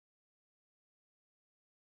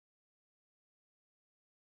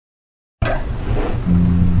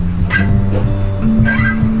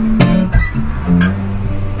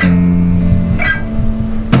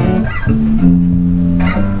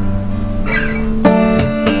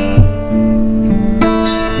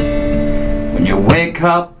wake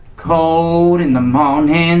up cold in the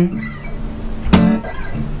morning,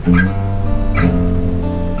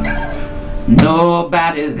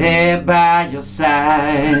 nobody there by your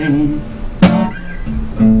side.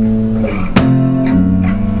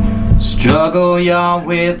 Struggle your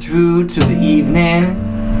way through to the evening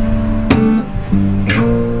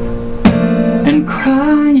and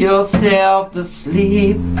cry yourself to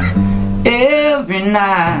sleep every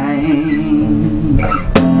night.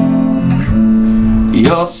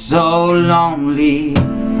 You're so lonely,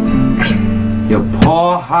 your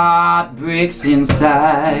poor heart breaks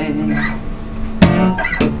inside.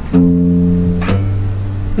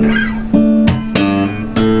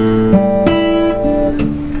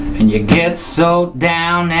 And you get so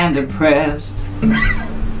down and depressed,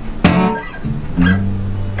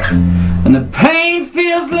 and the pain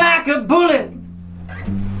feels like a bullet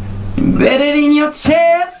embedded in your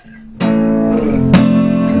chest.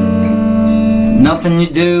 Nothing you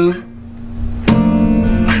do,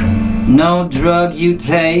 no drug you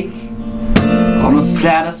take, gonna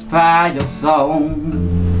satisfy your soul,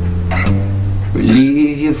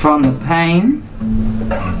 relieve you from the pain.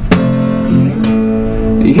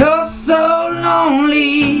 You're so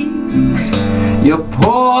lonely, your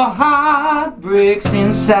poor heart breaks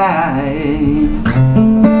inside.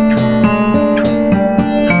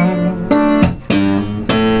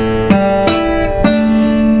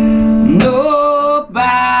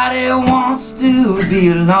 Nobody wants to be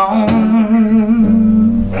alone.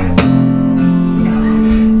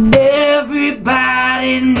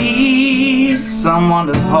 Everybody needs someone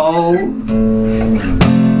to hold.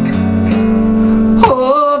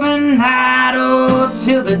 Overnight or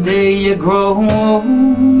till the day you grow old.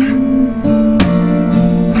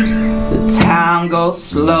 The time goes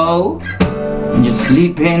slow and you're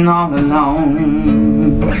sleeping all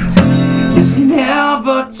alone. It's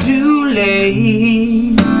never too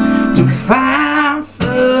late to find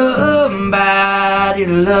somebody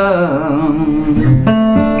to love.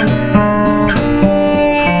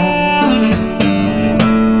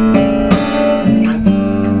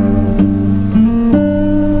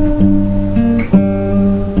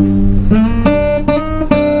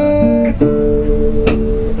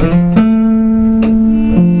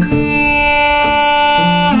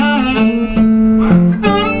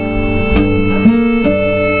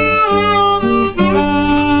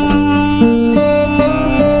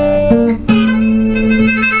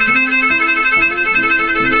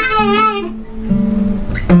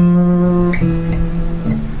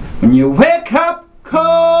 When you wake up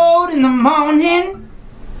cold in the morning,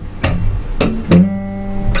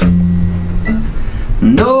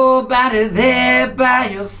 nobody there by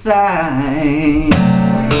your side.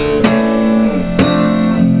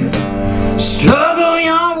 Struggle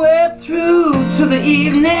your way through to the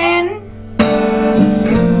evening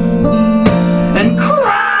and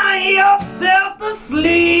cry yourself to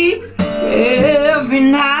sleep every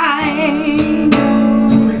night.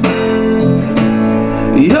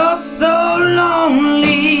 You're so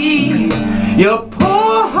lonely, your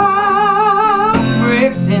poor heart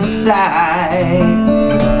breaks inside.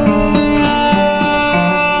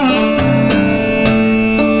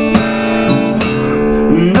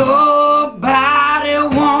 Nobody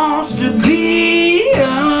wants to be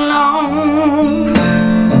alone.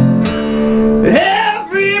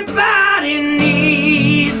 Everybody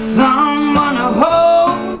needs someone to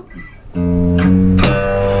hold.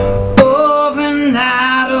 Overnight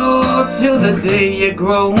till the day you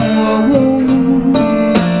grow old.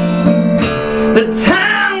 The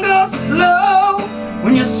time goes slow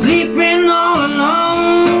when you're sleeping all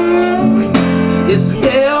alone. It's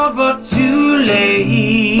never too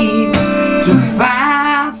late to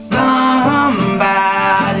find somebody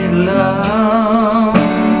to love.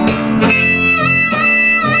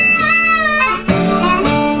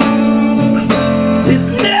 It's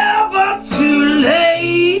never too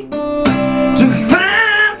late to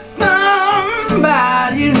find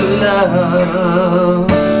somebody to love.